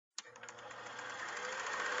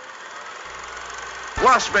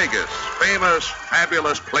Las Vegas, famous,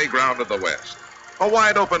 fabulous playground of the West. A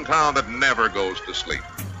wide-open town that never goes to sleep.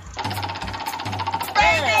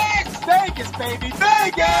 Vegas! Vegas, baby!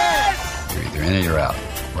 Vegas! You're either in or you're out.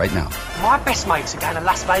 Right now. My best mates are going to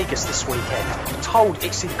Las Vegas this weekend. I'm told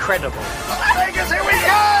it's incredible. Vegas, here we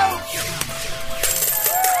go!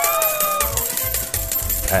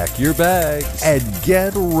 Pack your bags and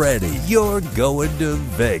get ready. You're going to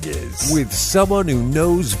Vegas with someone who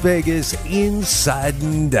knows Vegas inside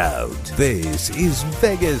and out. This is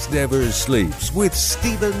Vegas Never Sleeps with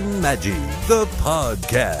Stephen Maggi, the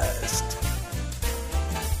podcast.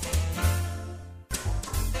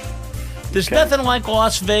 There's nothing like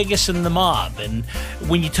Las Vegas and the mob. And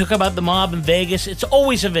when you talk about the mob in Vegas, it's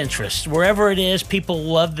always of interest. Wherever it is, people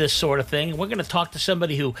love this sort of thing. And we're going to talk to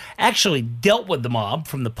somebody who actually dealt with the mob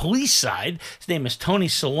from the police side. His name is Tony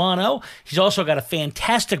Solano. He's also got a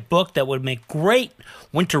fantastic book that would make great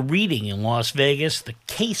winter reading in Las Vegas, The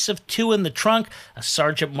Case of Two in the Trunk, a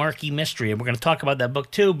Sergeant Markey mystery. And we're going to talk about that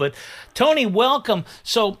book too. But Tony, welcome.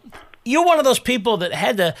 So you're one of those people that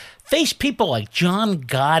had to face people like John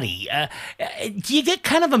Gotti. Do you get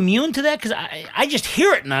kind of immune to that? Because I just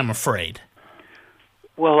hear it and I'm afraid.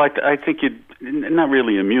 Well, I think you're not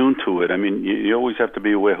really immune to it. I mean, you always have to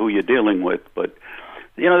be aware who you're dealing with. But,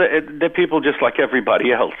 you know, they're people just like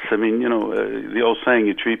everybody else. I mean, you know, the old saying,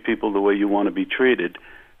 you treat people the way you want to be treated.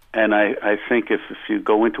 And I think if you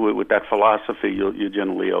go into it with that philosophy, you're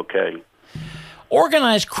generally okay.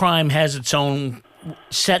 Organized crime has its own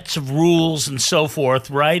sets of rules and so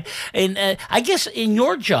forth, right? And I guess in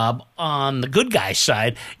your job on the good guy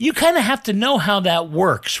side, you kind of have to know how that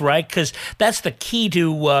works, right? Because that's the key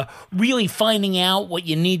to really finding out what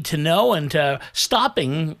you need to know and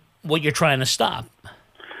stopping what you're trying to stop.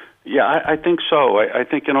 Yeah, I think so. I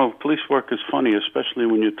think, you know, police work is funny, especially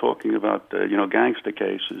when you're talking about, you know, gangster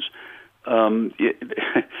cases.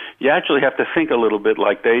 You actually have to think a little bit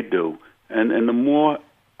like they do. And the more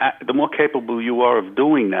capable you are of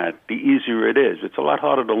doing that, the easier it is. It's a lot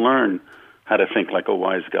harder to learn how to think like a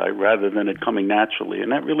wise guy rather than it coming naturally.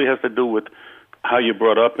 And that really has to do with how you're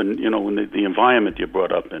brought up and, you know, the environment you're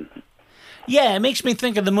brought up in. Yeah, it makes me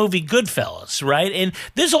think of the movie Goodfellas, right? And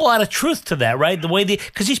there's a lot of truth to that, right? The way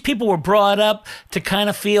because these people were brought up to kind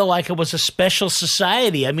of feel like it was a special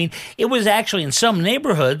society. I mean, it was actually in some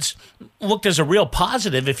neighborhoods looked as a real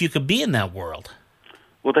positive if you could be in that world.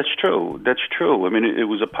 Well, that's true. That's true. I mean, it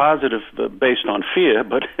was a positive based on fear,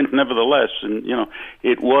 but nevertheless, and you know,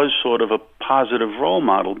 it was sort of a positive role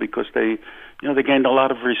model because they gained a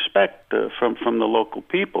lot of respect from the local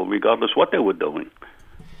people, regardless what they were doing.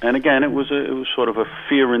 And again, it was sort of a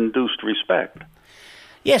fear-induced respect.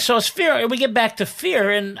 Yeah, so it's fear. We get back to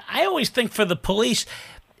fear, and I always think for the police,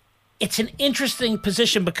 it's an interesting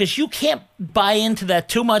position because you can't buy into that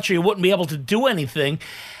too much, or you wouldn't be able to do anything,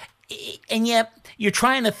 and yet you're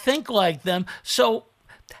trying to think like them. So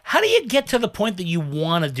how do you get to the point that you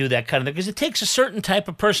want to do that kind of thing? Because it takes a certain type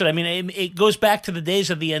of person. I mean, it goes back to the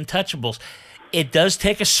days of the Untouchables. It does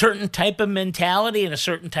take a certain type of mentality and a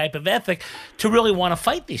certain type of ethic to really want to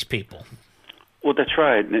fight these people. Well, that's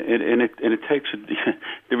right. And it takes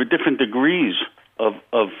there are different degrees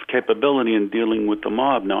of capability in dealing with the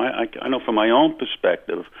mob. Now, I know from my own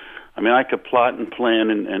perspective, I mean, I could plot and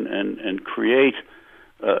plan and create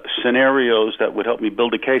scenarios that would help me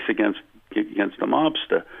build a case against the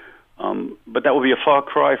mobster. But that would be a far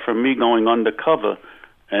cry from me going undercover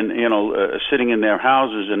and, you know, sitting in their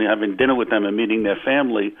houses and having dinner with them and meeting their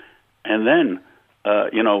family and then,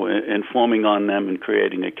 you know, informing on them and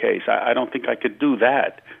creating a case. I don't think I could do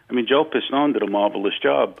that. I mean, Joe Pistone did a marvelous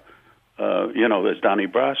job, you know, as Donnie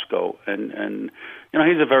Brasco. And you know,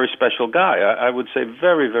 he's a very special guy. I would say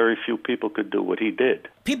very, very few people could do what he did.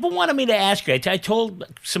 People wanted me to ask you. I told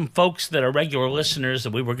some folks that are regular listeners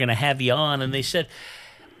that we were going to have you on, and they said,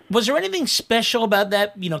 was there anything special about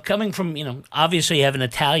that, you know, coming from, you know, obviously you have an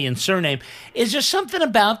Italian surname. Is there something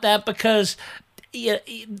about that? Because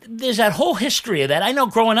there's that whole history of that. I know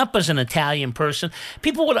growing up as an Italian person,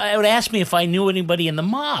 people would ask me if I knew anybody in the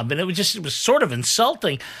mob, and it was sort of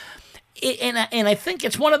insulting. And I think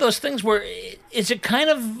it's one of those things where is it kind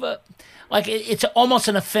of like it's almost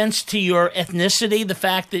an offense to your ethnicity, the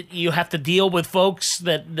fact that you have to deal with folks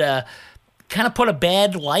that kind of put a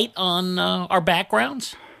bad light on our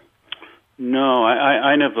backgrounds? No,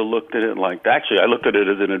 I never looked at it like that. Actually, I looked at it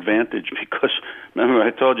as an advantage because, remember,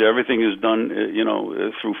 I told you everything is done, you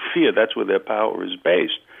know, through fear. That's where their power is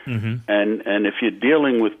based. Mm-hmm. And if you're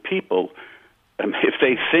dealing with people, if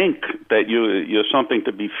they think that you're something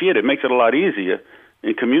to be feared, it makes it a lot easier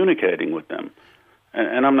in communicating with them.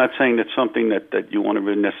 And I'm not saying that's something that you want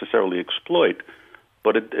to necessarily exploit,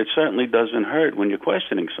 but it certainly doesn't hurt when you're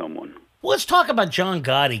questioning someone. Well, let's talk about John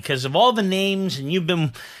Gotti, because of all the names, and you've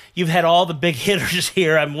had all the big hitters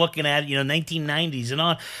here. I'm looking at 1990s and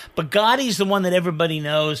on, but Gotti's the one that everybody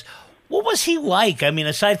knows. What was he like? I mean,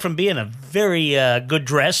 aside from being a very good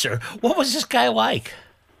dresser, what was this guy like?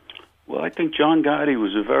 Well, I think John Gotti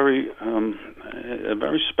was a very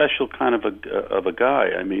special kind of a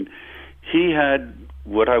guy. I mean, he had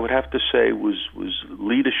what I would have to say was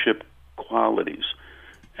leadership qualities.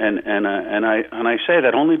 And I say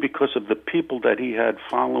that only because of the people that he had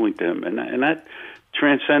following him, and that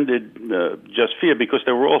transcended just fear, because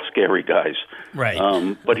they were all scary guys. Right.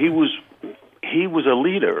 But he was a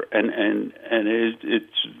leader, and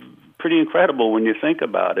it's pretty incredible when you think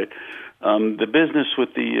about it. The business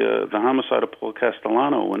with the homicide of Paul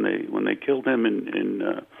Castellano when they killed him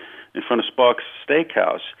in front of Sparks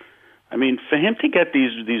Steakhouse. I mean, for him to get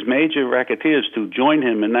these major racketeers to join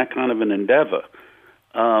him in that kind of an endeavor.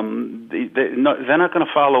 They're not going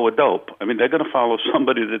to follow a dope. I mean, they're going to follow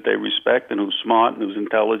somebody that they respect and who's smart and who's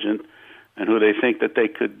intelligent and who they think that they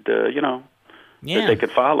could, that they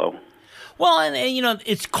could follow. Well, and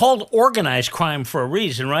it's called organized crime for a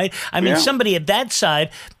reason, right? I mean, somebody at that side,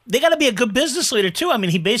 they got to be a good business leader too. I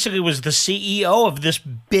mean, he basically was the CEO of this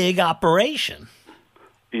big operation.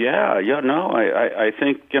 I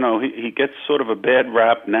think, he gets sort of a bad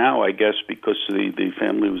rap now, I guess, because the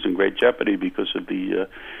family was in great jeopardy because of the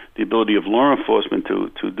ability of law enforcement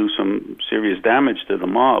to do some serious damage to the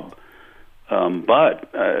mob. But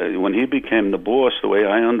when he became the boss, the way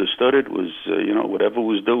I understood it was, whatever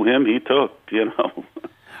was due him, he took,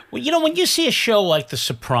 Well, when you see a show like The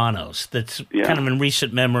Sopranos that's kind of in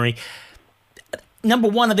recent memory, number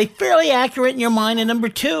one, are they fairly accurate in your mind? And number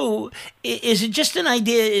two, is it just an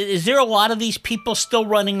idea? Is there a lot of these people still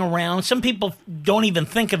running around? Some people don't even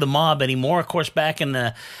think of the mob anymore. Of course, back in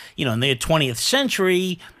the 20th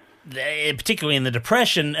century, particularly in the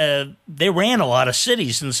Depression, they ran a lot of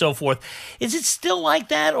cities and so forth. Is it still like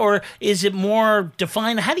that, or is it more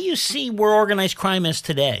defined? How do you see where organized crime is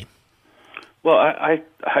today? Well, I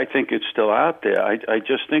think it's still out there. I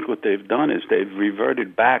just think what they've done is they've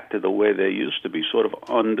reverted back to the way they used to be, sort of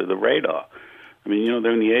under the radar. I mean,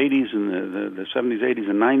 they're in the 80s and the 70s, 80s,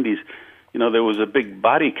 and 90s. There was a big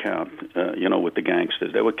body count, with the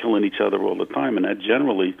gangsters. They were killing each other all the time, and that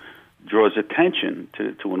generally draws attention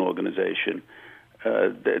to an organization.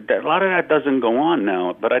 A lot of that doesn't go on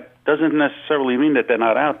now, but it doesn't necessarily mean that they're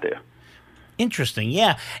not out there. Interesting,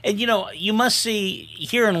 yeah. And, you must see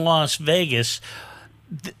here in Las Vegas,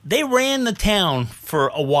 they ran the town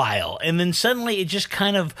for a while, and then suddenly it just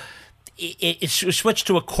kind of it switched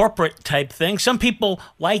to a corporate type thing. Some people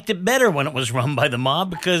liked it better when it was run by the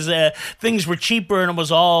mob because things were cheaper and it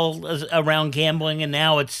was all around gambling, and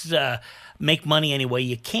now it's make money any way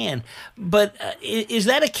you can. But is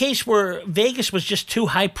that a case where Vegas was just too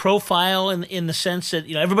high profile in the sense that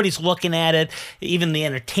everybody's looking at it, even the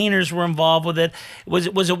entertainers were involved with it? Was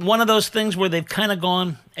it one of those things where they've kind of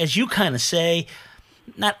gone, as you kind of say,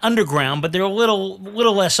 not underground, but they're a little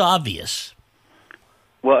less obvious?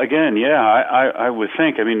 Well, again, I would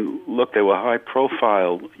think. I mean, look, they were high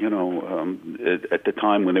profile, at the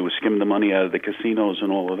time when they were skimming the money out of the casinos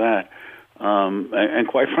and all of that. And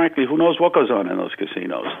quite frankly, who knows what goes on in those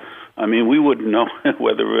casinos? I mean, we wouldn't know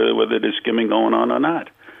whether there's skimming going on or not.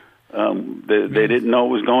 They didn't know it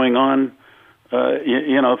was going on,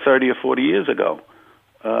 30 or 40 years ago.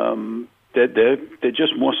 They're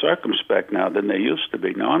just more circumspect now than they used to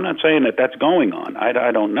be. Now, I'm not saying that that's going on.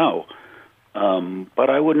 I don't know. But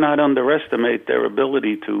I would not underestimate their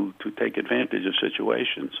ability to take advantage of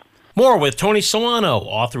situations. More with Tony Solano,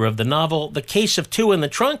 author of the novel The Case of Two in the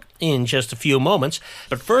Trunk, in just a few moments.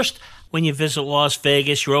 But first, when you visit Las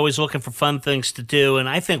Vegas, you're always looking for fun things to do, and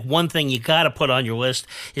I think one thing you got to put on your list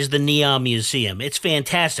is the Neon Museum. It's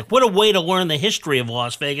fantastic. What a way to learn the history of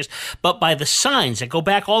Las Vegas, but by the signs that go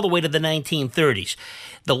back all the way to the 1930s.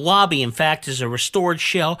 The lobby, in fact, is a restored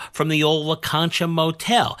shell from the old La Concha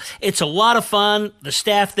Motel. It's a lot of fun. The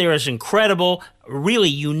staff there is incredible. A really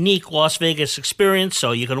unique Las Vegas experience,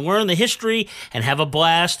 so you can learn the history and have a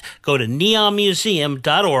blast. Go to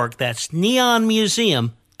neonmuseum.org. That's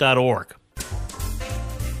neonmuseum.org.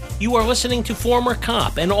 You are listening to former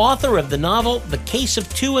cop and author of the novel The Case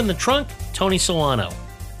of Two in the Trunk, Tony Solano.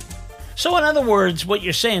 So in other words, what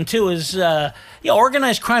you're saying too is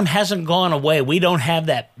organized crime hasn't gone away. We don't have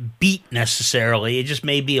that beat necessarily. It just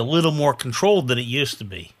may be a little more controlled than it used to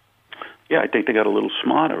be. Yeah, I think they got a little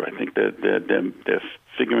smarter. I think that they're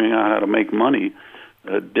figuring out how to make money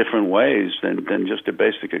different ways than just a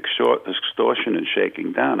basic extortion and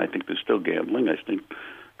shaking down. I think there's still gambling. I think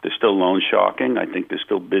there's still loan sharking. I think there's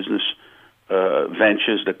still business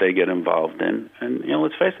ventures that they get involved in. And,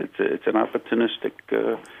 let's face it, it's an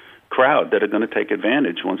opportunistic crowd that are going to take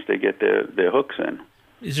advantage once they get their hooks in.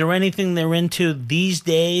 Is there anything they're into these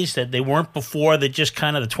days that they weren't before that just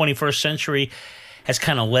kind of the 21st century has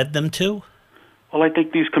kind of led them to? Well, I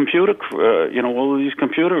think these computer, all of these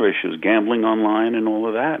computer issues, gambling online and all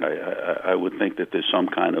of that, I would think that there's some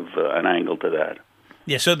kind of an angle to that.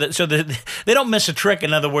 Yeah, so they don't miss a trick.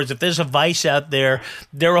 In other words, if there's a vice out there,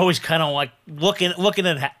 they're always kind of like looking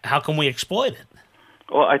at how can we exploit it.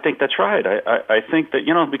 Well, I think that's right. I think that,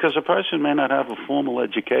 because a person may not have a formal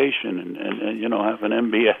education and have an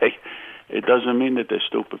MBA, it doesn't mean that they're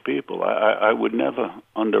stupid people. I would never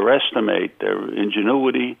underestimate their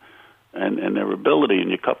ingenuity and their ability,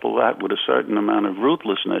 and you couple that with a certain amount of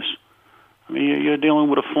ruthlessness. I mean, you're dealing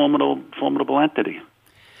with a formidable entity.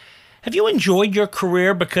 Have you enjoyed your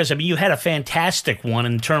career? Because, you had a fantastic one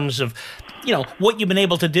in terms of, what you've been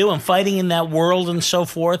able to do and fighting in that world and so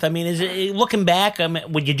forth. Is it, looking back,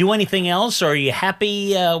 would you do anything else, or are you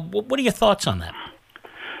happy? What are your thoughts on that?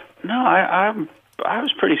 No, I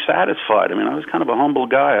was pretty satisfied. I was kind of a humble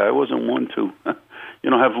guy. I wasn't one to,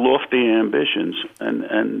 have lofty ambitions.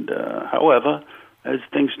 And however, as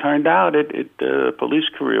things turned out, police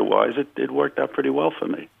career-wise, it worked out pretty well for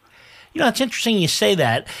me. It's interesting you say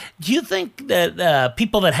that. Do you think that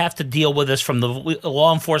people that have to deal with this from the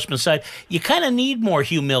law enforcement side, you kind of need more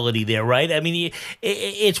humility there, right?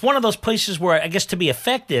 It's one of those places where, I guess, to be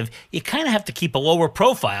effective, you kind of have to keep a lower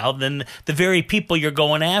profile than the very people you're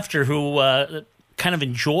going after who kind of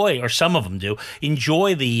enjoy, or some of them do,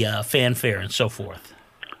 enjoy the fanfare and so forth.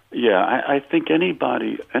 Yeah, I think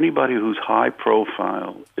anybody who's high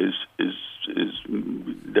profile is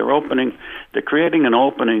they're creating an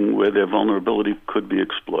opening where their vulnerability could be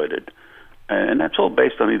exploited. And that's all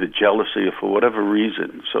based on either jealousy or for whatever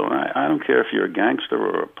reason. So I don't care if you're a gangster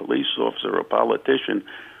or a police officer or a politician.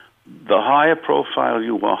 The higher profile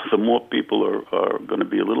you are, the more people are going to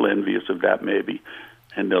be a little envious of that maybe,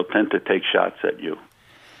 and they'll tend to take shots at you.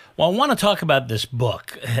 Well, I want to talk about this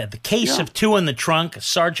book, The Case of Two in the Trunk, a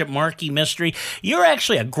Sergeant Markey mystery. You're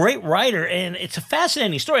actually a great writer, and it's a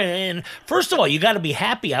fascinating story. And first of all, you got to be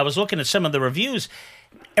happy. I was looking at some of the reviews.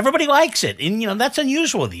 Everybody likes it, and that's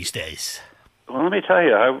unusual these days. Well, let me tell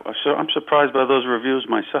you, I'm surprised by those reviews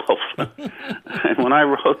myself. And when I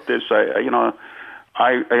wrote this, I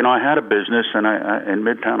had a business, and in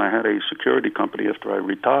Midtown I had a security company after I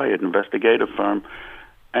retired, investigative firm.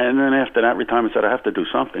 And then after that retirement, I said I have to do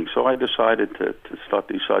something. So I decided to start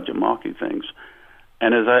these Sergeant Markey things.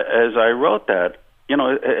 And as I wrote that,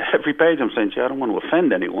 every page I'm saying, gee, I don't want to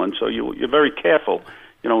offend anyone. So you're very careful,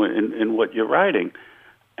 in what you're writing.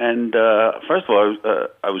 And first of all,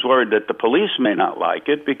 I was worried that the police may not like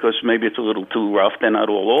it because maybe it's a little too rough. They're not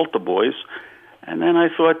all altar boys. And then I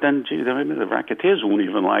thought, gee, maybe the racketeers won't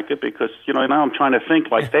even like it because, now I'm trying to think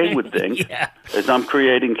like they would think as I'm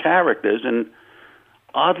creating characters. And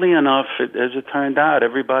oddly enough, as it turned out,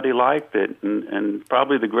 everybody liked it, and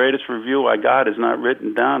probably the greatest review I got is not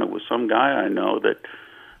written down. It was some guy I know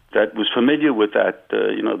that was familiar with that,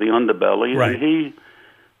 the underbelly, right. And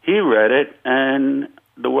he read it, and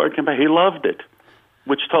the word came back. He loved it,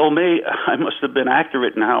 which told me I must have been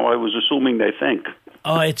accurate in how I was assuming they think.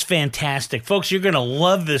 Oh, it's fantastic. Folks, you're going to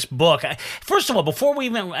love this book. First of all, before we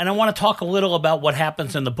even, and I want to talk a little about what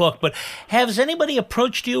happens in the book, but has anybody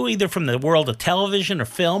approached you either from the world of television or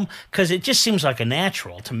film? Because it just seems like a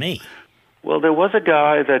natural to me. Well, there was a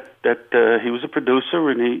guy that he was a producer,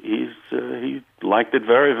 and he liked it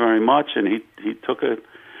very, very much, and he took it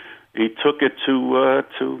to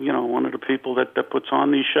one of the people that puts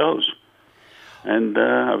on these shows. And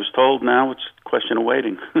I was told now it's a question of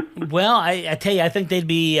waiting. Well, I tell you, I think they'd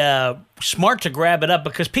be smart to grab it up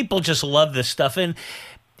because people just love this stuff. And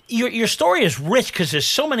your story is rich because there's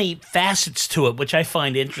so many facets to it, which I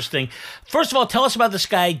find interesting. First of all, tell us about this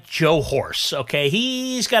guy, Joe Horse, okay?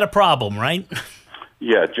 He's got a problem, right?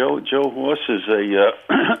 Yeah, Joe Horse is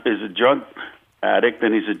a drug addict,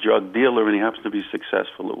 and he's a drug dealer, and he happens to be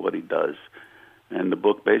successful at what he does. And the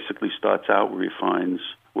book basically starts out where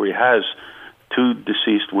he has two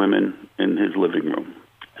deceased women in his living room,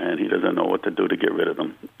 and he doesn't know what to do to get rid of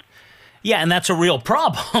them. Yeah, and that's a real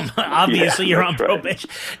problem. Obviously, you're on probation.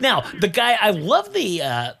 Right. Now, the guy, I love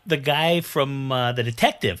the guy from The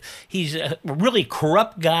Detective. He's a really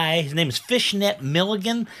corrupt guy. His name is Fishnet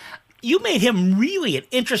Milligan. You made him really an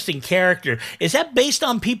interesting character. Is that based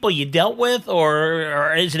on people you dealt with,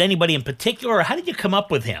 or is it anybody in particular, or how did you come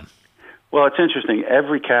up with him? Well, it's interesting.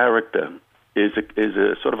 Every character is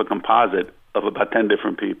a sort of a composite of about 10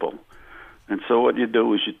 different people. And so what you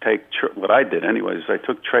do is you take, what I did anyways, I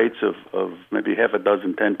took traits of maybe half a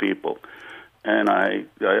dozen, 10 people, and I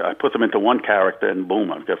put them into one character, and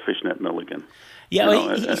boom, I've got Fishnet Milligan.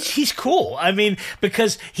 Yeah, he's cool. I mean,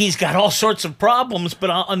 because he's got all sorts of problems, but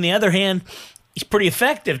on the other hand, he's pretty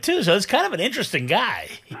effective too. So it's kind of an interesting guy.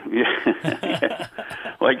 Yeah.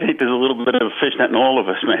 Well, I think there's a little bit of Fishnet in all of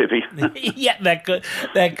us, maybe. Yeah, that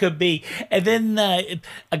could be. And then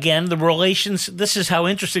again, the relations. This is how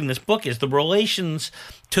interesting this book is. The relations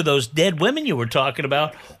to those dead women you were talking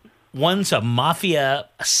about. One's a mafia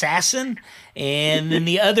assassin, and then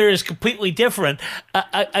the other is completely different.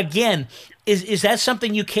 Again, is that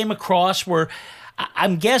something you came across where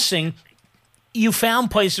I'm guessing you found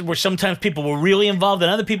places where sometimes people were really involved and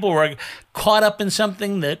other people were caught up in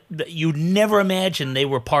something that you'd never imagined they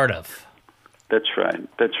were part of? That's right.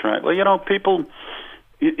 Well, people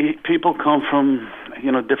come from,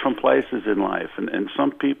 different places in life, and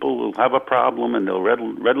some people will have a problem and they'll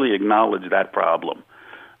readily acknowledge that problem.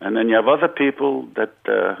 And then you have other people that,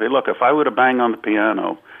 hey, look, if I were to bang on the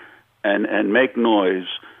piano and make noise,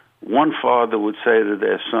 one father would say to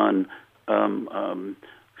their son,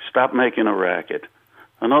 stop making a racket.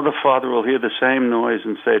 Another father will hear the same noise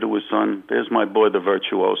and say to his son, there's my boy, the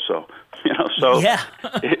virtuoso. So yeah.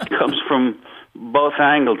 It comes from both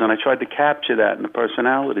angles, and I tried to capture that in the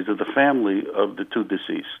personalities of the family of the two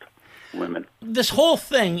deceased women. This whole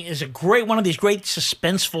thing is one of these great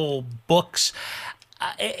suspenseful books.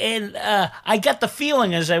 And I got the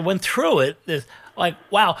feeling as I went through it, that, like,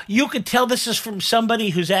 wow, you could tell this is from somebody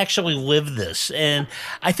who's actually lived this. And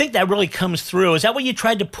I think that really comes through. Is that what you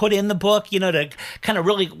tried to put in the book, to kind of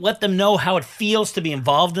really let them know how it feels to be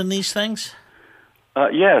involved in these things?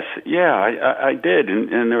 Yes, yeah, I did.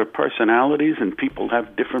 And there are personalities, and people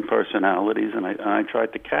have different personalities, and I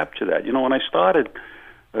tried to capture that. When I started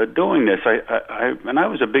doing this, I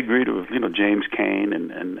was a big reader of James Cain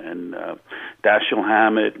and Dashiell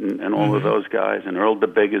Hammett and all of those guys, and Earl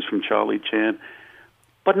DeBiggers from Charlie Chan,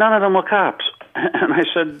 but none of them were cops. And I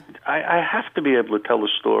said I have to be able to tell a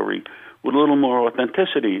story with a little more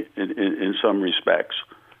authenticity in some respects.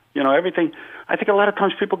 Everything. I think a lot of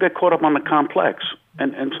times people get caught up on the complex,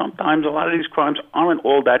 and sometimes a lot of these crimes aren't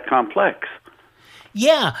all that complex.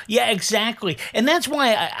 Yeah, exactly. And that's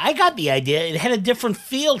why I got the idea. It had a different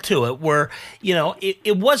feel to it where,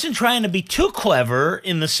 it wasn't trying to be too clever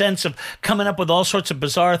in the sense of coming up with all sorts of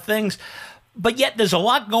bizarre things, but yet there's a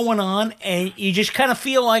lot going on, and you just kind of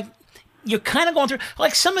feel like you're kind of going through,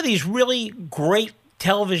 like some of these really great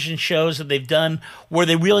television shows that they've done where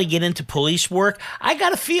they really get into police work. I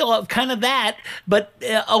got a feel of kind of that, but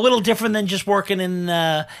a little different than just working in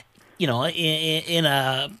a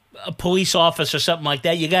police office or something like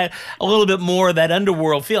that. You got a little bit more of that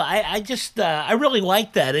underworld feel. I really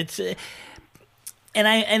like that. It's and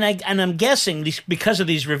I'm guessing because of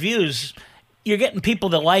these reviews, you're getting people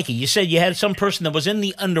that like it. You said you had some person that was in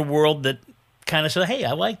the underworld that kind of said, "Hey,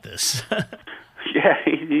 I like this." Yeah,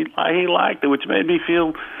 he liked it, which made me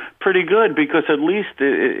feel pretty good because at least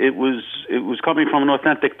it was coming from an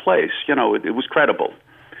authentic place. It was credible.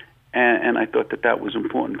 And I thought that was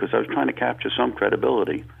important because I was trying to capture some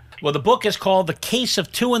credibility. Well, the book is called The Case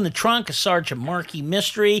of Two in the Trunk, a Sergeant Markey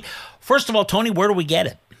mystery. First of all, Tony, where do we get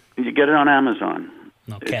it? You get it on Amazon.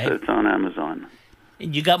 Okay. It's on Amazon.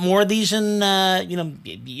 You got more of these in,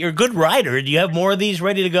 you're a good writer. Do you have more of these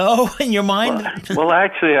ready to go in your mind? Well,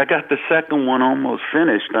 actually, I got the second one almost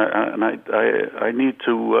finished, and I need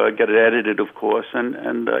to get it edited, of course. And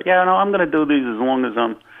I'm going to do these as long as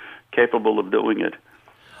I'm capable of doing it.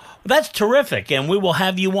 Well, that's terrific, and we will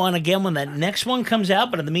have you on again when that next one comes out.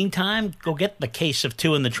 But in the meantime, go get The Case of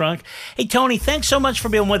Two in the Trunk. Hey, Tony, thanks so much for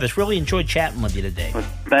being with us. Really enjoyed chatting with you today. Well,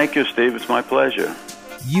 thank you, Steve. It's my pleasure.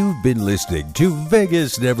 You've been listening to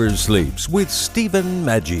Vegas Never Sleeps with Stephen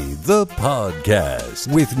Maggi, the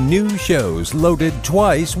podcast, with new shows loaded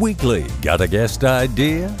twice weekly. Got a guest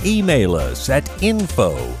idea? Email us at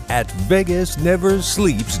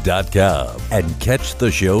info@vegasneversleeps.com and catch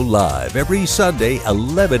the show live every Sunday,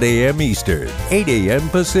 11 a.m. Eastern, 8 a.m.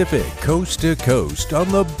 Pacific, coast to coast on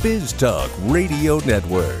the Biz Talk Radio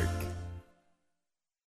Network.